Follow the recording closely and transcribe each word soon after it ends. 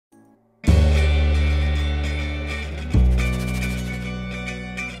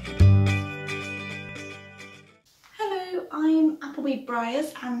Big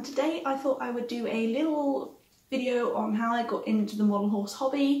Briars, and today I thought I would do a little video on how I got into the model horse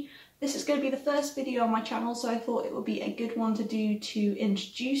hobby. This is going to be the first video on my channel, so I thought it would be a good one to do to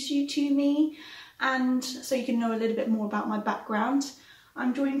introduce you to me and so you can know a little bit more about my background.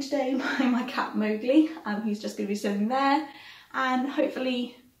 I'm joined today by my cat Mowgli, who's just going to be sitting there, and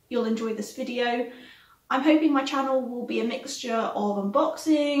hopefully you'll enjoy this video. I'm hoping my channel will be a mixture of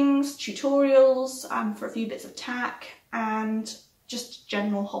unboxings, tutorials, for a few bits of tack and just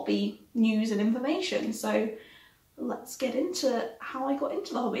general hobby news and information. So let's get into how I got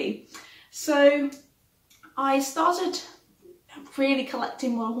into the hobby. So I started really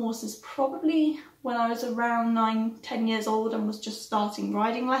collecting model horses probably when I was around 9-10 years old and was just starting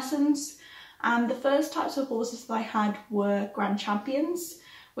riding lessons. And the first types of horses that I had were Grand Champions,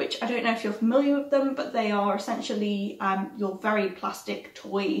 which I don't know if you're familiar with them, but they are essentially your very plastic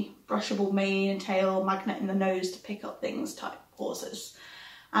toy, brushable mane and tail, magnet in the nose to pick up things type horses.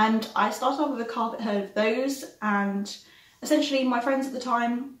 And I started off with a carpet herd of those, and essentially my friends at the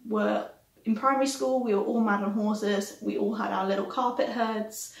time were in primary school, we were all mad on horses, we all had our little carpet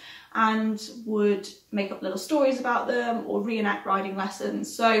herds and would make up little stories about them or reenact riding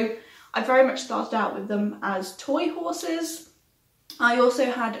lessons. So I very much started out with them as toy horses. I also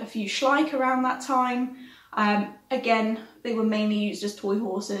had a few Schleich around that time. Again, they were mainly used as toy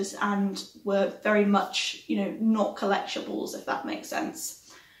horses and were very much, you know, not collectibles, if that makes sense.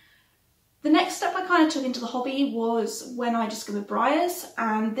 The next step I kind of took into the hobby was when I discovered Briars,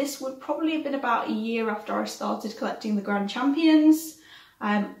 and this would probably have been about a year after I started collecting the Grand Champions.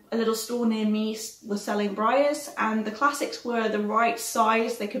 A little store near me was selling Briars, and the classics were the right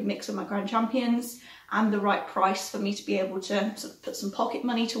size, they could mix with my Grand Champions, and the right price for me to be able to sort of put some pocket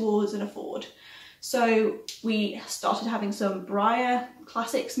money towards and afford. So we started having some Briar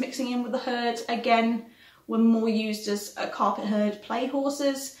classics mixing in with the herd. Again, were more used as a carpet herd play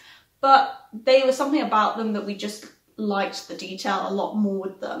horses, but they were something about them that we just liked the detail a lot more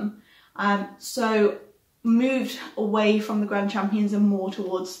with them. So moved away from the Grand Champions and more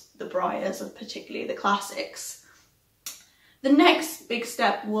towards the Briars, and particularly the classics. The next big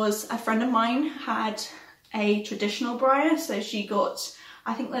step was a friend of mine had a traditional Briar, so she got,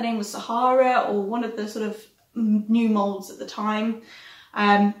 I think their name was Sahara or one of the sort of new moulds at the time,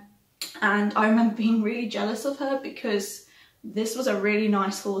 and I remember being really jealous of her because this was a really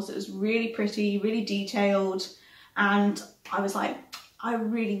nice horse. It was really pretty, really detailed, and I was like, I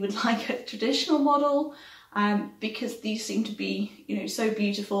really would like a traditional model because these seem to be, you know, so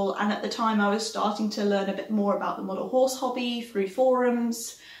beautiful. And at the time I was starting to learn a bit more about the model horse hobby through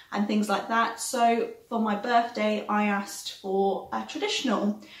forums and things like that. So for my birthday I asked for a traditional,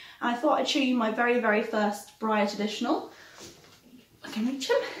 and I thought I'd show you my very first Briar traditional. I can reach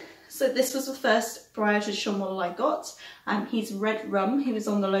him. So this was the first Briar traditional model I got. He's Red Rum. He was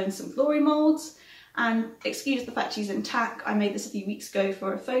on the Lonesome Glory moulds. And excuse the fact he's in tack, I made this a few weeks ago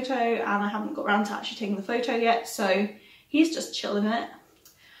for a photo and I haven't got around to actually taking the photo yet, so he's just chilling in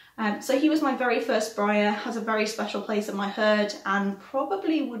it. So he was my very first Briar, has a very special place in my herd and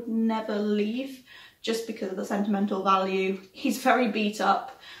probably would never leave just because of the sentimental value. He's very beat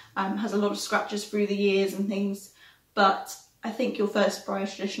up, has a lot of scratches through the years and things, but I think your first Briar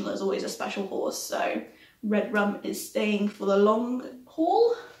traditional is always a special horse, so Red Rum is staying for the long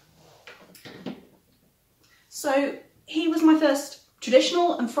haul. So he was my first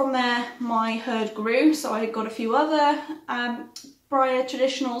traditional, and from there my herd grew. So I got a few other Briar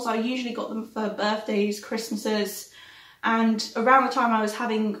traditionals. I usually got them for birthdays, Christmases, and around the time I was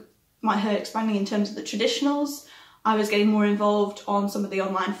having my herd expanding in terms of the traditionals, I was getting more involved on some of the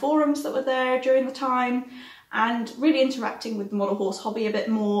online forums that were there during the time and really interacting with the model horse hobby a bit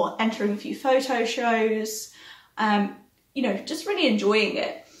more, entering a few photo shows, you know, just really enjoying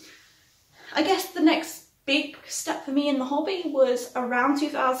it. I guess the next big step for me in the hobby was around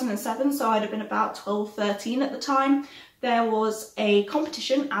 2007, so I'd have been about 12-13 at the time. There was a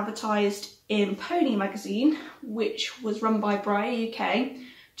competition advertised in Pony magazine, which was run by Briar UK,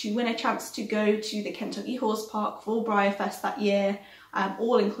 to win a chance to go to the Kentucky Horse Park for Briar Fest that year,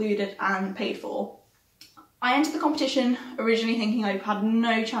 all included and paid for. I entered the competition originally thinking I had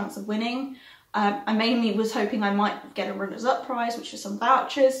no chance of winning. I mainly was hoping I might get a runners-up prize, which was some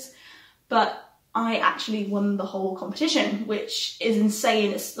vouchers, but I actually won the whole competition, which is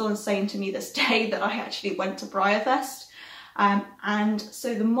insane. It's still insane to me this day that I actually went to Briar Fest. And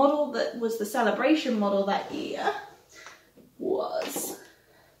so the model that was the celebration model that year was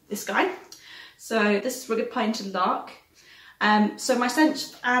this guy. So this is Rugged Painted Lark. So my Cinch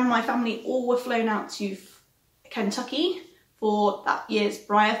and my family all were flown out to Kentucky for that year's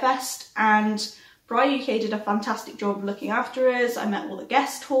Briar Fest, and Breyer UK did a fantastic job of looking after us. I met all the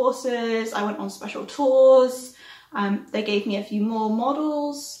guest horses, I went on special tours, they gave me a few more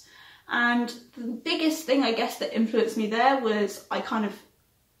models, and the biggest thing I guess that influenced me there was I kind of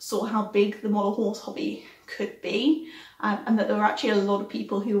saw how big the model horse hobby could be, and that there were actually a lot of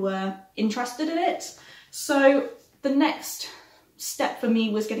people who were interested in it. So the next step for me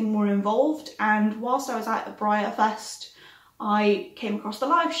was getting more involved, and whilst I was at the Breyer Fest, I came across the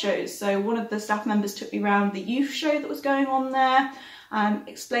live shows. So one of the staff members took me around the youth show that was going on there,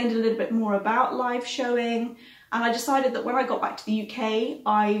 explained a little bit more about live showing, and I decided that when I got back to the UK,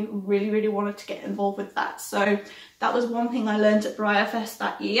 I really wanted to get involved with that. So that was one thing I learned at Breyer Fest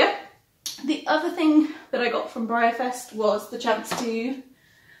that year. The other thing that I got from Breyer Fest was the chance to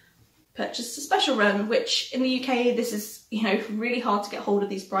purchase a special run, which in the UK, this is, you know, really hard to get hold of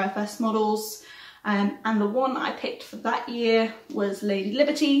these Breyer Fest models. And the one I picked for that year was Lady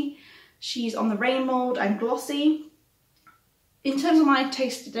Liberty. She's on the Rain mould and glossy. In terms of my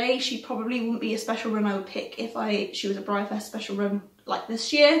taste today, she probably wouldn't be a special run I would pick if she was a Breyer Fest special run like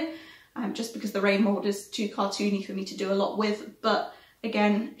this year, just because the Rain mould is too cartoony for me to do a lot with. But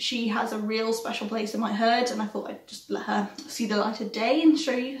again, she has a real special place in my herd, and I thought I'd just let her see the light of day and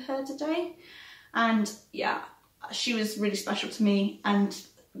show you her today. And yeah, she was really special to me, and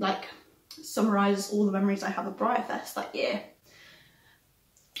like summarises all the memories I have of Breyer Fest that year.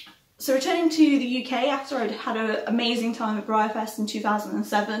 So returning to the UK, after I'd had an amazing time at Breyer Fest in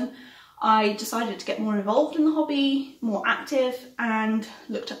 2007, I decided to get more involved in the hobby, more active, and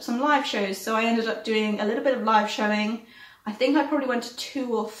looked up some live shows. So I ended up doing a little bit of live showing. I think I probably went to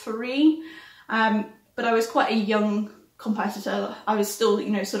 2 or 3, but I was quite a young competitor. I was still, you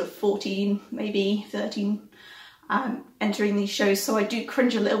know, sort of 14, maybe 13, entering these shows. So I do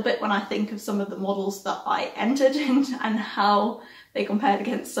cringe a little bit when I think of some of the models that I entered in and how they compared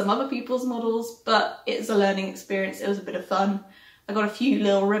against some other people's models, but it's a learning experience. It was a bit of fun. I got a few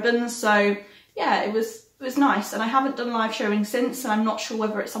little ribbons, so yeah, it was nice. And I haven't done live showing since, and I'm not sure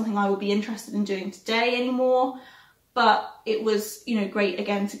whether it's something I will be interested in doing today anymore. But it was, you know, great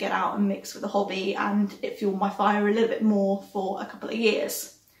again to get out and mix with the hobby, and it fueled my fire a little bit more for a couple of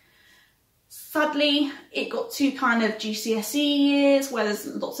years. Sadly, it got to kind of GCSE years where there's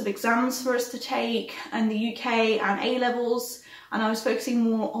lots of exams for us to take, and the UK and A-levels, and I was focusing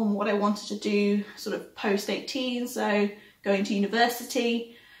more on what I wanted to do sort of post-18, so going to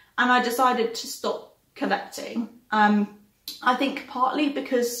university, and I decided to stop collecting. I think partly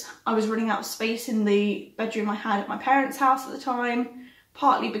because I was running out of space in the bedroom I had at my parents' house at the time,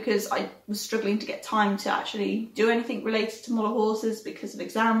 partly because I was struggling to get time to actually do anything related to model horses because of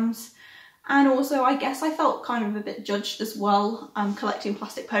exams, and also I guess I felt kind of a bit judged as well, collecting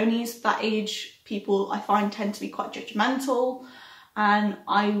plastic ponies. That age, people I find tend to be quite judgmental, and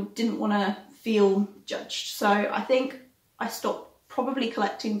I didn't want to feel judged, so I think I stopped probably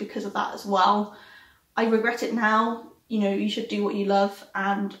collecting because of that as well. I regret it now. You know, you should do what you love,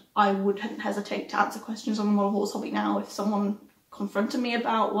 and I wouldn't hesitate to answer questions on the model horse hobby now if someone confronted me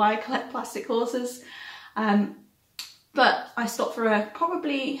about why I collect plastic horses. But I stopped for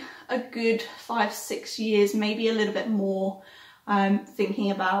probably a good 5-6 years, maybe a little bit more,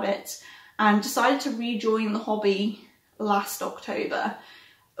 thinking about it, and decided to rejoin the hobby last October.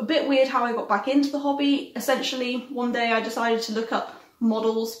 A bit weird how I got back into the hobby. Essentially, one day I decided to look up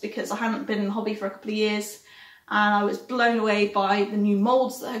models because I hadn't been in the hobby for a couple of years, and I was blown away by the new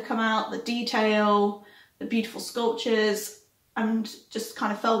moulds that had come out, the detail, the beautiful sculptures, and just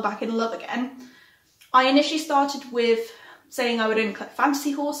kind of fell back in love again. I initially started with saying I would only collect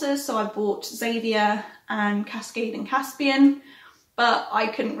fantasy horses, so I bought Xavier and Cascade and Caspian, but I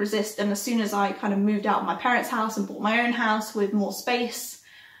couldn't resist, and as soon as I kind of moved out of my parents' house and bought my own house with more space,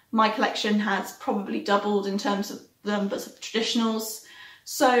 my collection has probably doubled in terms of the numbers of traditionals.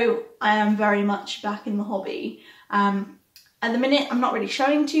 So I am very much back in the hobby. At the minute, I'm not really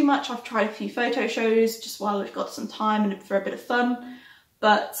showing too much. I've tried a few photo shows just while I've got some time and for a bit of fun,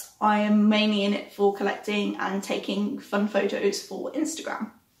 but I am mainly in it for collecting and taking fun photos for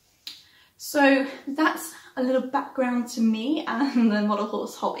Instagram. So that's a little background to me and the model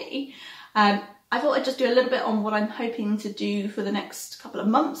horse hobby. I thought I'd just do a little bit on what I'm hoping to do for the next couple of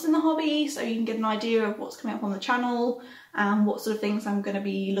months in the hobby, so you can get an idea of what's coming up on the channel and what sort of things I'm going to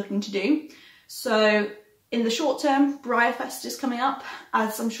be looking to do. So in the short term, Breyer Fest is coming up.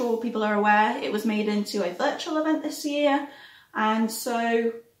 As I'm sure people are aware, it was made into a virtual event this year, and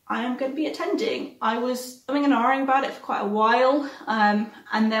so I am going to be attending. I was umming and ahhing about it for quite a while,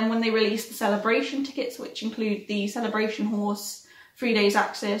 and then when they released the celebration tickets, which include the celebration horse, 3 days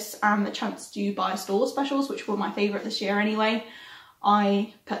access, and the chance to buy store specials, which were my favourite this year anyway,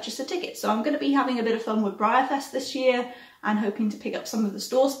 I purchased a ticket. So I'm going to be having a bit of fun with Briarfest this year and hoping to pick up some of the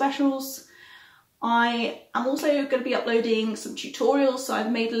store specials. I am also going to be uploading some tutorials, so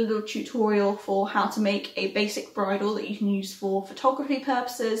I've made a little tutorial for how to make a basic bridle that you can use for photography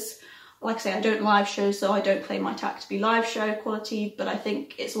purposes. Like I say, I don't live show, so I don't claim my tag to be live show quality, but I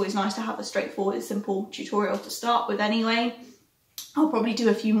think it's always nice to have a straightforward, simple tutorial to start with anyway. I'll probably do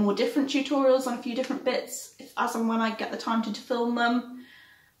a few more different tutorials on a few different bits as and when I get the time to film them.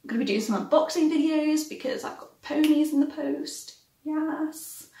 I'm going to be doing some unboxing videos because I've got ponies in the post.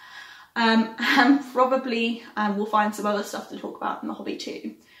 Yes. And probably we'll find some other stuff to talk about in the hobby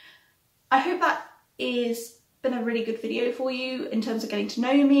too. I hope that is been a really good video for you in terms of getting to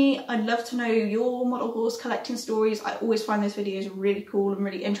know me. I'd love to know your model horse collecting stories. I always find those videos really cool and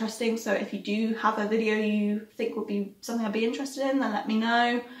really interesting, so if you do have a video you think would be something I'd be interested in, then let me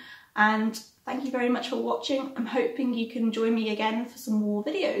know. And thank you very much for watching. I'm hoping you can join me again for some more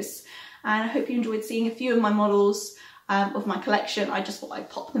videos, and I hope you enjoyed seeing a few of my models of my collection. I just thought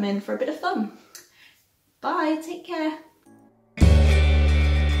I'd pop them in for a bit of fun. Bye, take care.